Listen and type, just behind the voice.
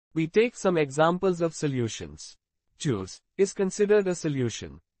We take some examples of solutions. Juice is considered a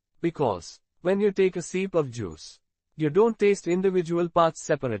solution because when you take a sip of juice, you don't taste individual parts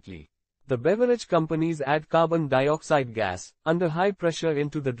separately. The beverage companies add carbon dioxide gas under high pressure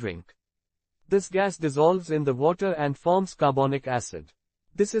into the drink. This gas dissolves in the water and forms carbonic acid.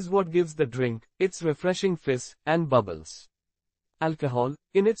 This is what gives the drink its refreshing fizz and bubbles. Alcohol,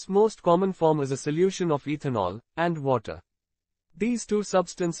 in its most common form, is a solution of ethanol and water. These two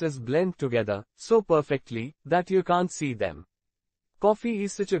substances blend together so perfectly that you can't see them. Coffee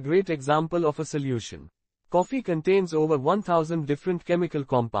is such a great example of a solution. Coffee contains over 1,000 different chemical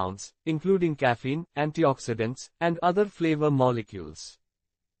compounds, including caffeine, antioxidants, and other flavor molecules.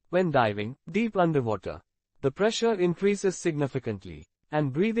 When diving deep underwater, the pressure increases significantly,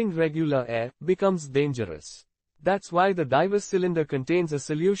 and breathing regular air becomes dangerous. That's why the diver's cylinder contains a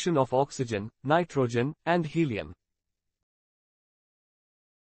solution of oxygen, nitrogen, and helium.